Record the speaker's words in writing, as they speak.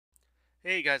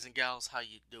Hey guys and gals, how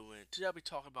you doing? Today I'll be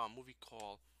talking about a movie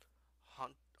called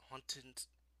Hunt Hunting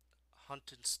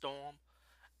Hunting Storm,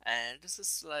 and this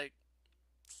is like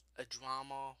a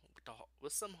drama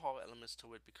with some horror elements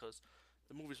to it because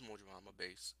the movie's more drama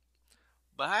based.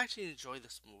 But I actually enjoyed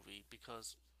this movie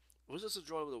because it was just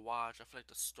enjoyable to watch. I feel like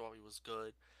the story was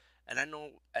good, and I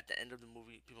know at the end of the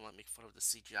movie people might make fun of the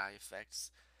CGI effects,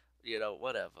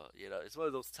 whatever. It's one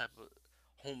of those type of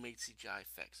homemade CGI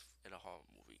effects in a horror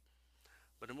movie.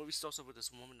 But the movie starts off with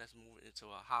this woman that's moving into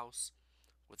a house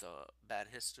with a bad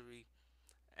history,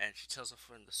 and she tells her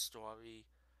friend the story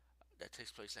that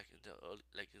takes place in the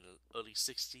early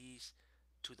 '60s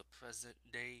to the present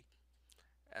day,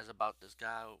 as about this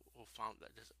guy who found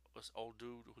that this old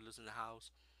dude who lives in the house.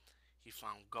 He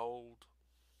found gold.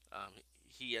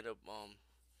 He ended up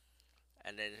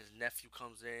and then his nephew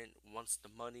comes in, wants the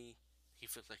money. He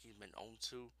feels like he's been owned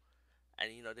to, and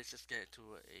they just get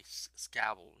into a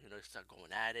scabble. They start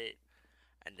going at it,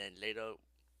 and then later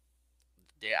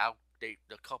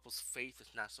the couple's faith is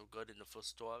not so good in the first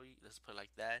story. Let's put it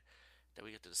like that. Then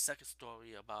we get to the second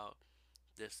story about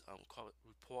this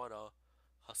reporter,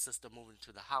 her sister moving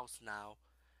to the house now,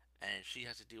 and she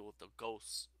has to deal with the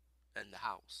ghosts in the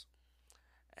house.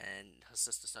 And her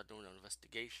sister started doing an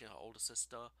investigation, her older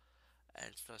sister,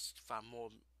 and starts to find more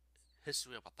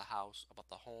history about the house, about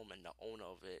the home, and the owner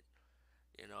of it,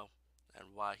 you know,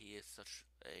 and why he is such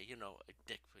a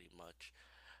dick pretty much.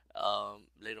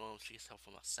 Later on, she gets help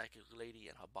from a psychic lady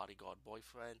and her bodyguard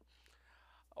boyfriend.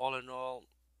 All in all,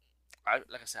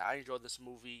 like I said, I enjoyed this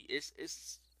movie. It's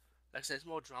like I said, it's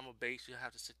more drama based. You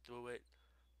have to sit through it,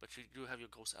 but you do have your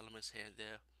ghost elements here and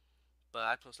there. But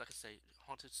I post like I say,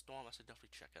 Haunted Storm. I should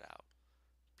definitely check it out.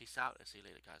 Peace out and see you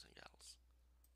later, guys and gals.